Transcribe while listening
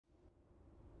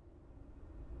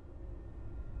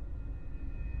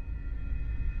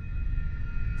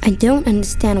I don't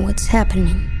understand what's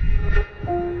happening,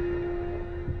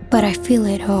 but I feel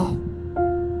it all.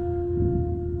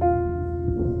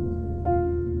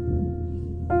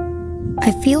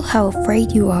 I feel how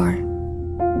afraid you are.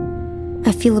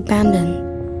 I feel abandoned,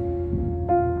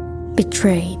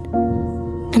 betrayed,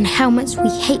 and how much we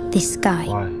hate this guy.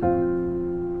 Why?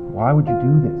 Why would you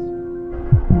do this?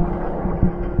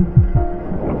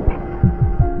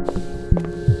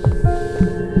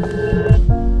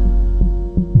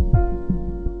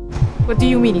 What do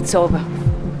you mean it's over?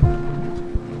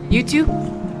 You two?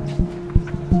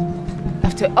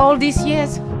 After all these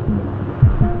years?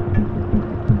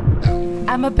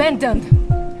 I'm abandoned.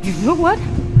 You know what?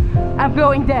 I'm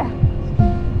going there.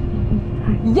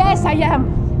 Yes, I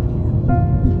am.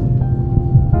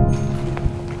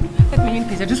 Let me in,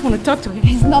 please. I just want to talk to him.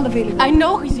 He's not available. I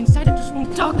know he's inside. I just want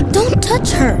to talk. Don't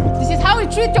touch her! This is how you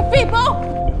treat your people?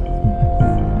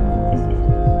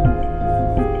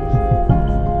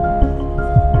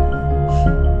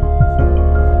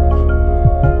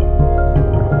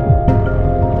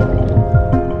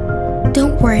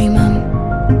 Don't worry,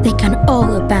 Mom. They can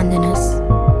all abandon us.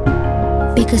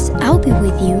 Because I'll be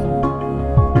with you,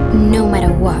 no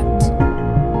matter what.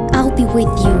 I'll be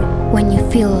with you when you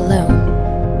feel alone.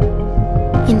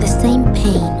 In the same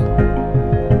pain,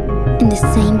 in the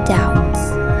same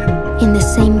doubts, in the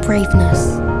same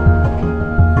braveness,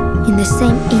 in the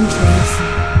same injuries.